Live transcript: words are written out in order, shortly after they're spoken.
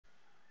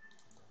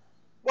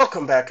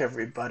Welcome back,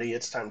 everybody.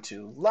 It's time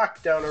to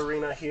lock down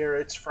Arena here.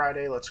 It's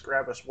Friday. Let's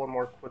grab us one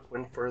more quick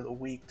win for the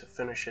week to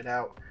finish it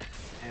out,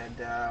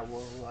 and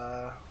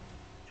we'll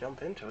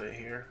jump into it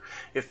here.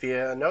 If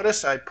you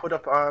notice, I put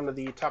up on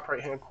the top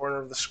right-hand corner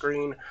of the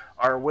screen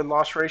our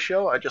win-loss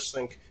ratio. I just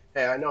think,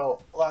 hey, I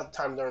know a lot of the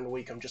time during the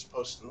week I'm just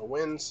posting the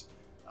wins,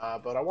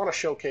 but I want to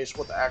showcase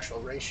what the actual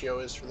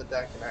ratio is for the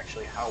deck and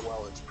actually how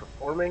well it's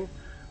performing.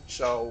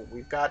 So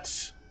we've got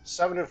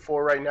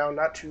 7-4 right now,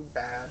 not too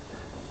bad.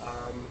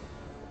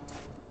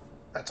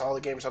 That's all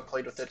the games I've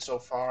played with it so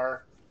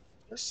far.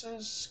 This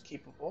is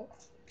keepable.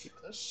 Keep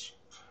this.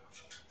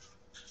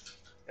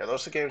 Yeah,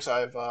 those are the games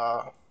I've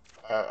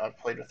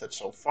played with it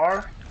so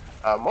far.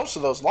 Most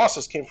of those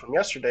losses came from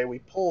yesterday. We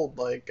pulled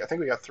I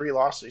think we got 3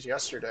 losses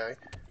yesterday,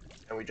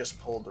 and we just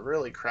pulled the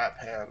really crap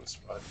hands.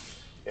 But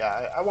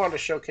yeah, I wanted to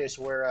showcase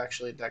where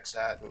actually deck's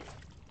at and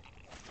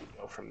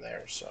go from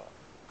there. So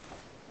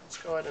let's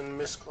go ahead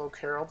and Mistcloak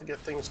Herald to get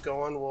things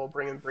going. We'll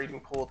bring in Breeding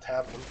Pool,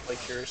 tap, and play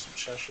Curious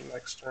Obsession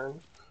next turn.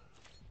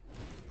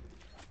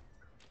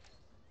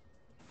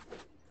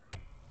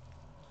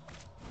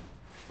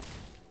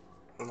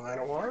 Line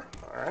of War,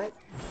 alright.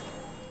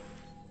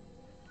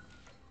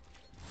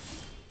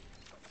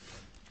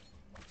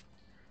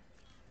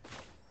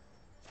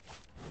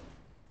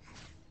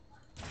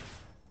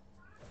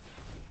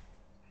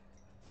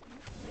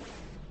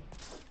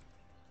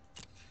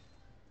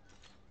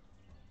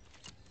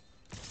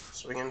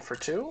 Swing in for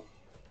 2.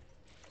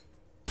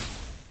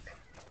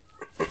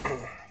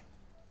 Oh,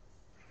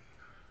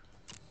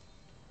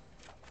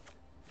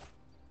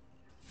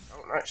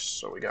 nice.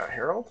 So we got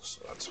Herald,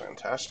 so that's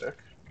fantastic.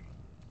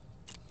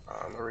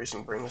 No reason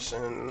to bring this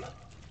in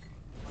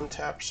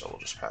untap, so we'll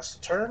just pass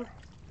the turn.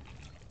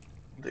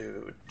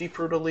 Do Deep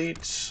Root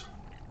Elite.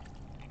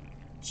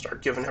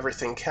 Start giving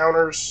everything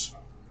counters.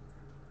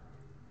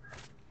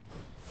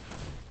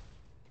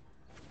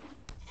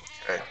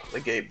 Okay, the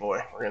Gate Boy.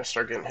 We're going to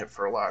start getting hit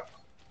for a lot.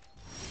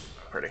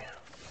 Pretty.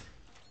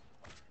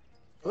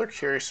 Another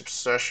Curious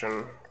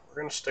Obsession. We're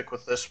going to stick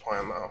with this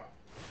plan, though.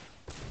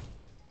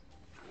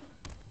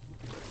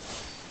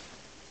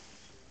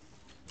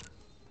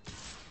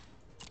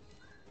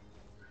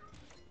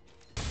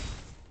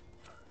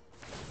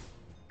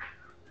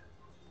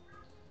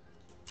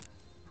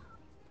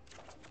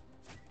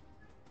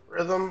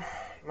 Rhythm,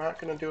 not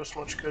going to do us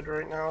much good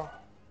right now.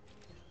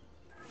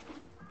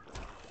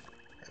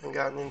 Haven't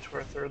gotten into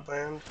our 3rd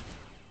land.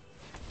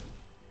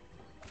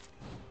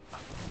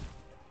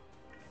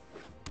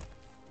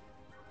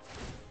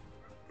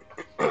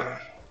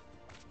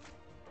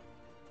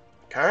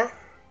 Okay.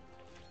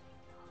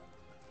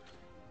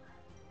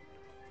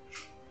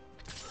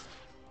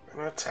 We're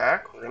going to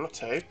attack, we're going to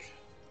take.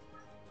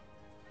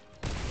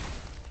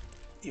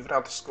 Even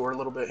out the score a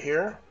little bit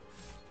here.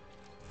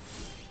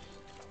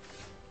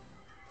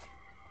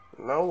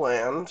 No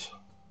land.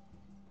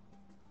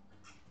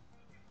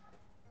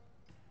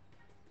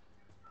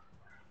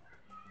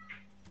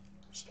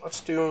 So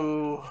let's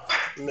do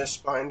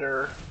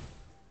Mistbinder.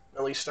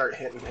 At least start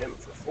hitting him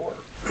for 4.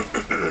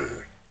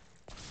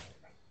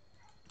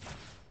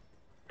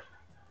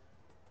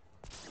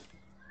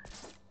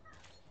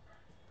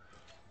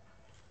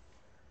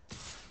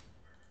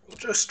 We'll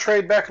just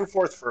trade back and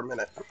forth for a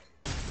minute.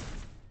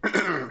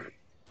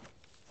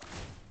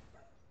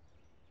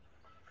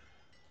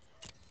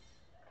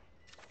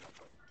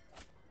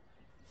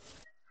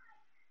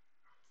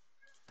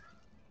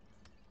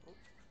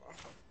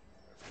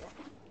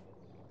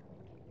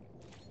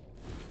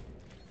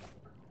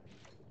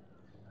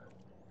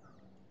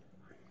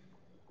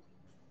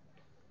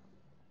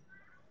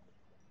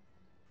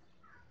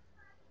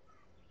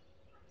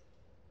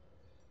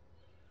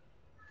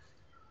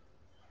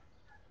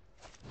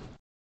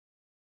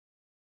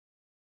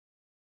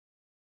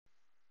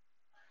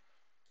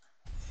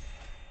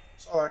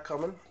 Saw that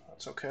coming.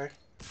 That's okay.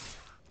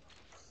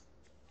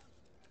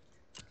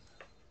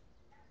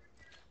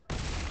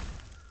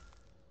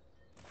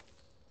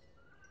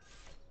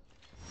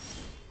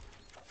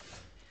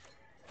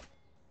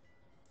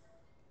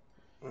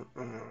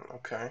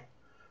 Okay.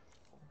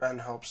 Ben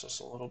helps us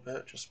a little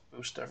bit. Just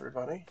boost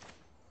everybody.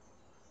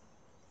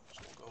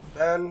 So we'll go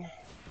Ben.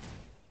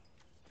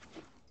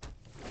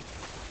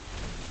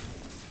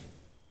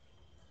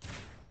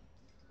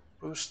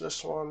 Boost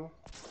this one.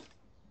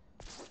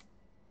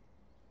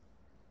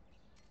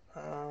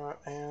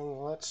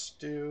 And let's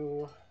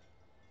do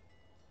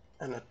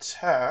an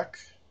attack.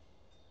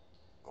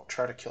 We'll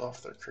try to kill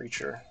off their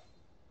creature.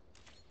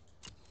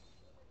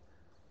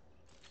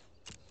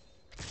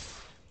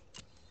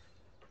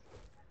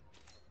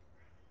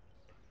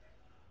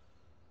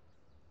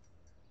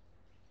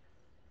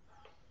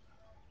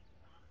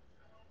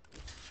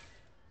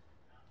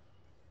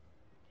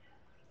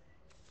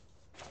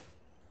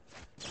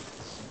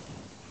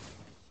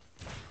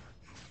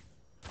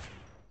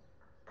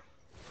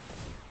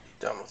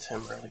 Done with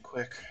him really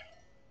quick.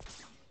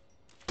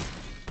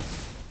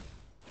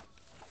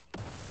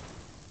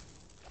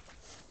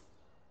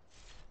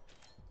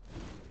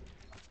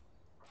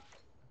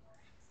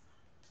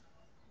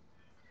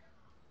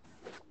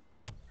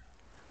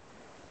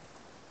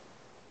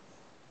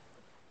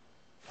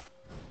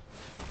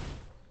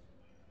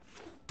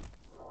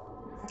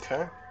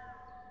 Okay.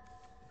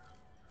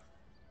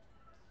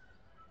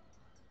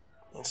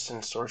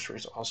 Instant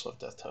sorceries also have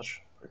death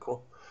touch. Pretty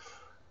cool.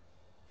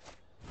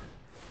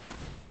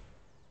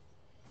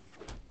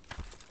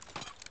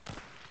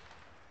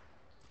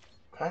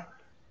 Okay.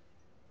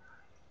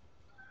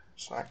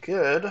 It's not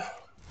good.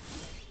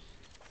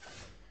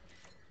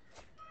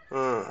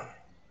 Would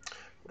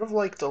have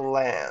liked a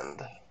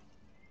land.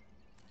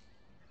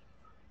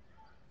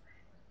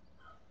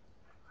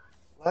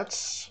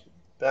 Let's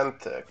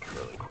Benthic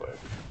really quick.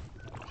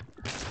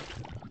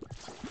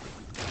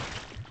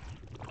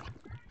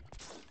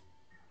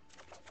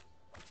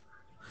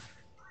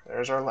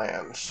 There's our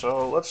land.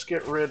 So let's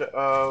get rid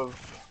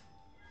of...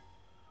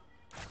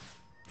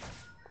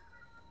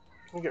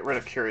 We'll get rid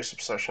of Curious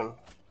Obsession.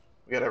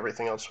 We got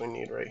everything else we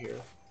need right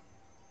here.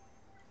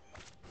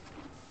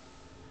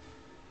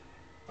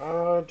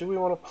 Do we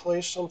want to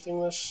play something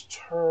this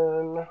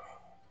turn?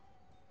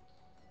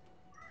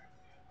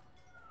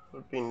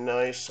 Would be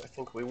nice. I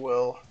think we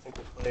will. I think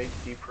we'll play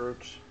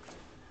Deeproot.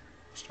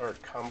 Start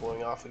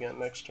comboing off again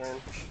next turn.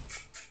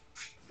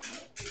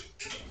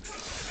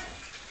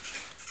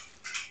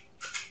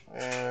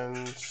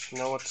 And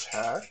no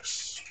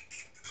attacks.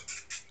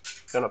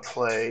 Gonna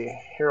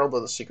play Herald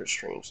of the Secret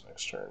Streams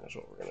next turn is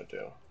what we're gonna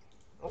do.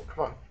 Oh,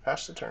 come on.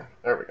 Pass the turn.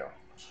 There we go.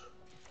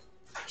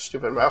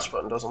 Stupid mouse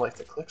button doesn't like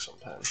to click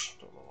sometimes.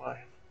 Don't know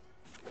why.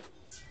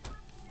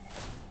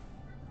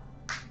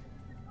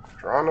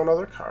 Drawing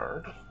another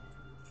card.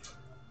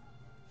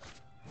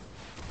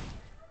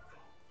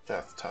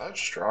 Death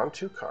Touch. Drawing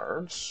 2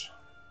 cards.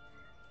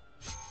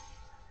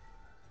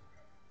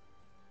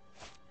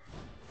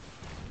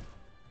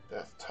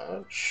 Death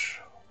Touch.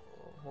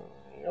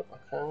 Yep,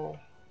 okay.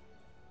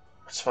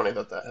 It's funny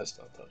that that has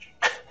Death Touch.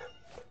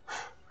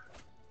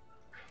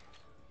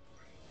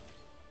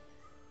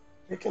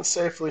 We can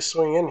safely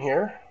swing in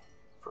here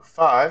for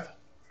 5.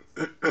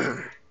 But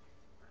they're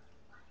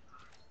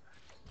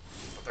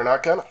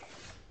not gonna.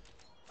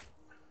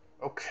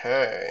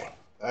 Okay,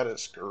 that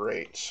is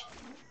great.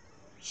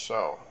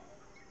 So,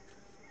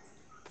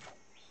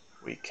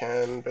 we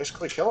can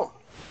basically kill them.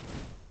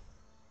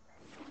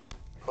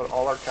 Put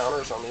all our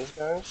counters on these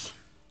guys.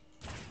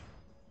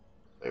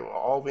 They will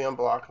all be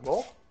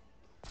unblockable.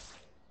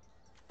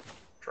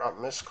 Drop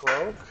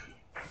Mistcloak.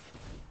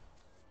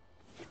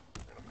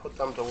 Put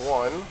them to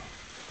 1.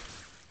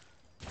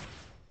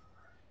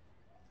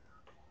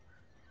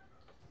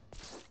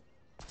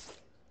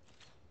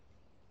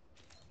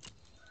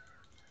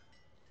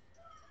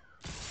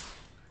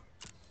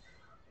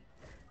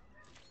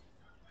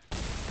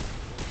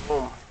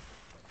 Boom.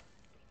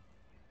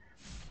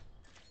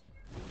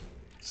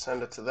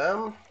 Send it to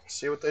them.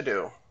 See what they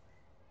do.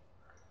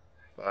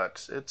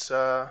 But it's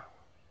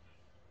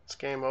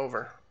game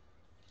over.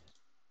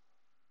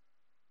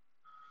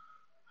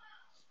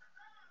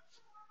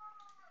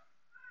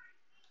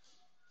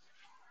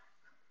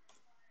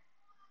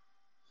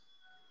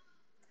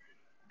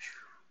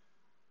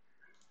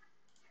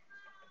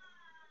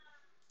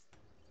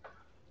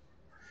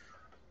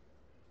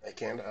 They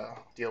can't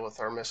deal with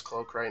our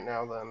Mistcloak right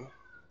now, then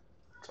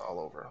it's all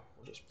over.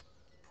 We'll just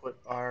put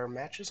our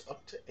matches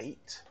up to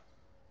 8.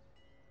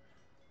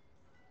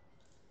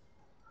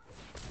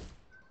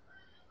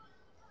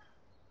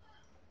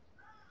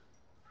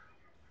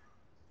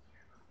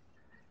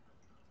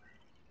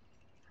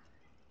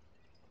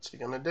 What's he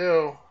gonna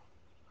do?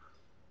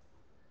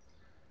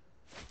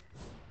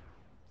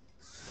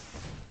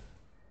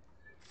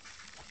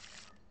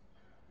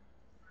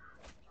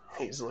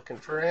 He's looking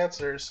for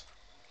answers.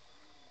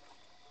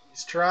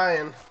 He's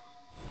trying.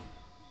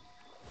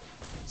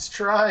 He's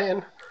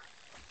trying.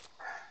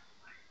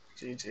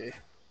 GG.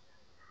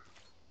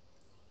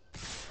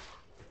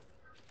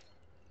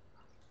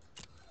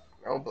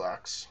 No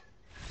blocks.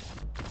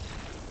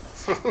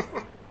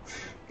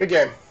 Good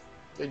game.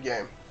 Good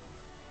game.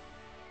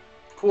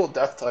 Cool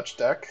Death Touch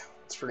deck.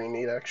 It's pretty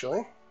neat,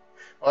 actually.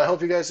 Well, I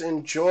hope you guys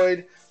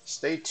enjoyed.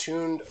 Stay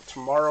tuned.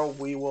 Tomorrow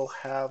we will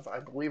have,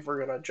 I believe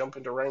we're going to jump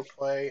into rank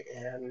play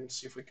and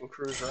see if we can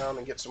cruise around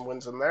and get some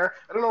wins in there.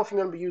 I don't know if I'm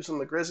going to be using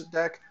the Grizzet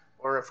deck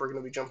or if we're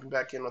going to be jumping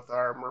back in with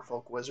our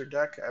Merfolk Wizard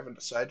deck. I haven't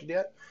decided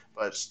yet,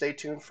 but stay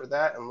tuned for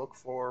that and look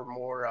for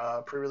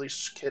more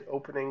pre-release kit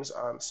openings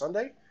on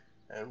Sunday,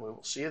 and we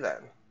will see you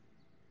then.